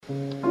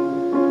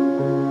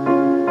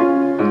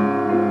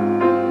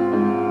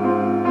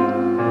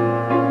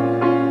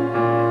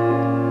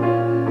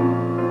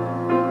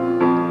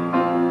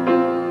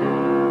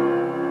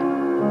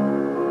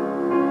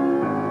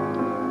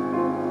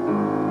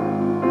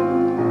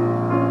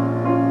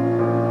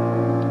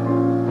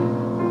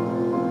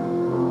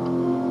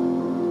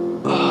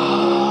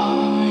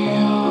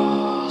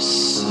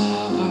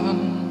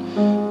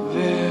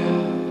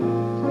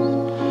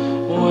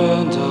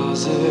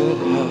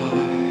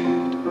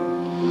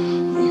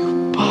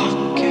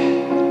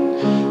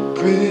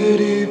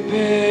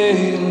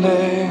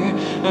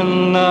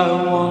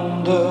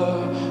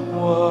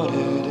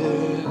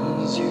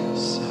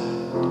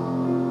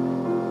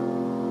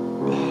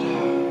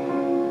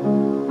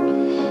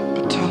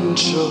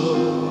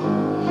potential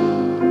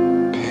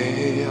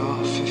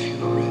payoff if you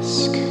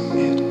risk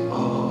it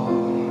all.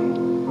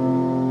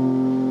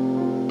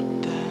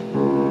 But then,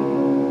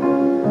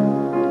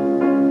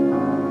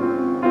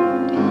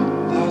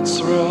 that's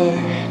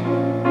right.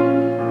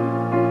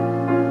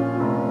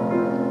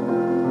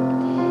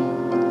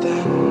 But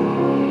then,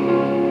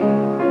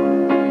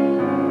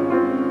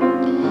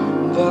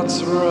 that's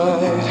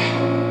right.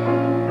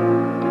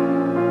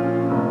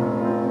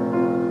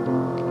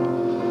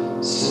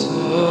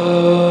 Selfish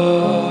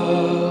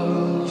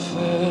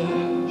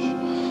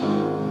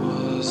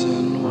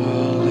wasn't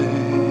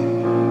willing.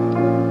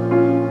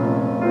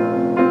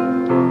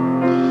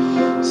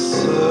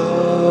 Selfish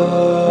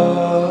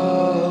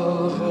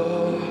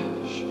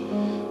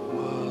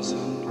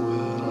wasn't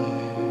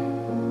willing.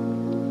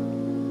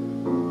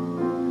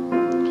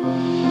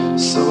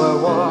 So I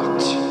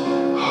walked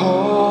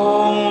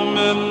home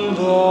in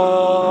the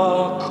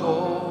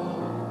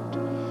cold,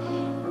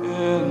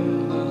 in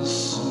the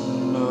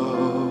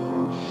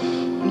snow,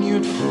 and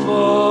you'd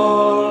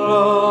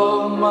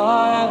follow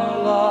my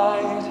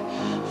light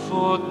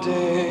for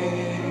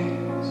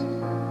days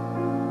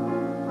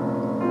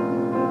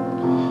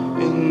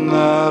in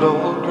that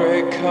old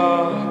gray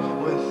car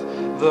with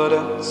the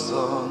dents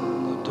on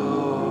the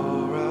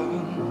door.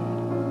 And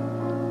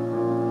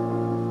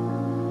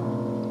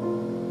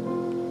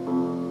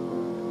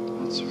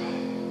that's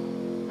right.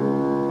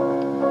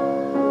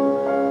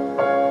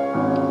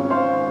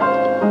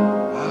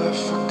 I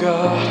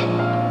forgot.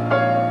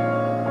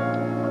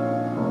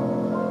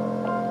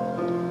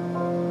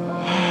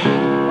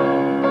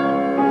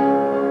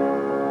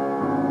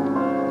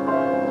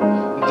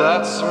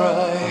 That's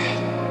right.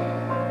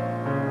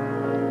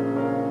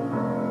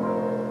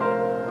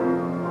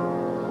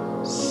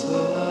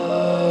 Selfish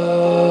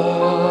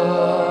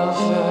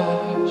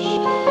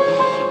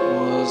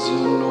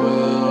wasn't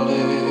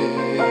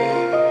willing.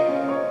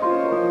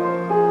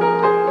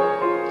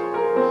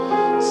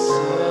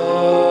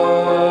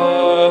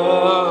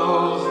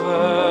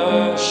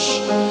 Selfish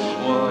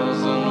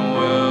wasn't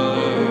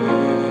willing.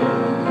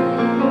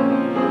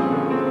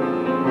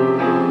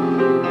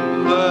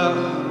 That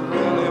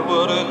really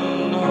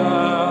wouldn't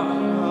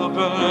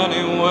happen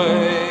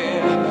anyway.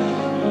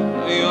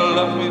 You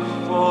left me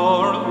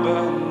for a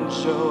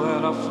banjo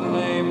and a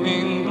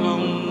flaming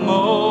blue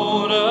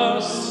motorcycle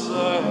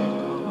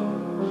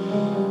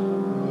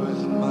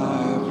with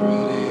my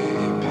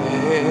pretty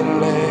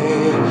Pele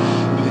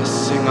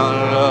pissing our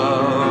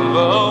love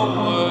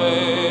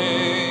away.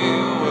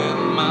 With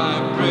my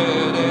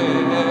pretty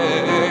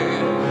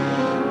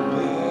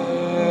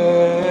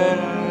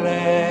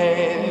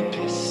Pele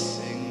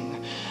pissing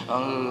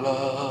our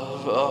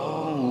love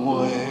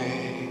away.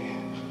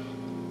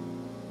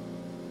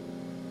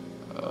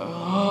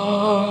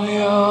 Oh,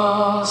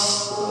 your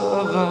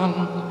 7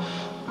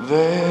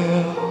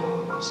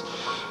 veils,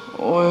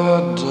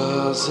 where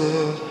does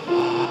it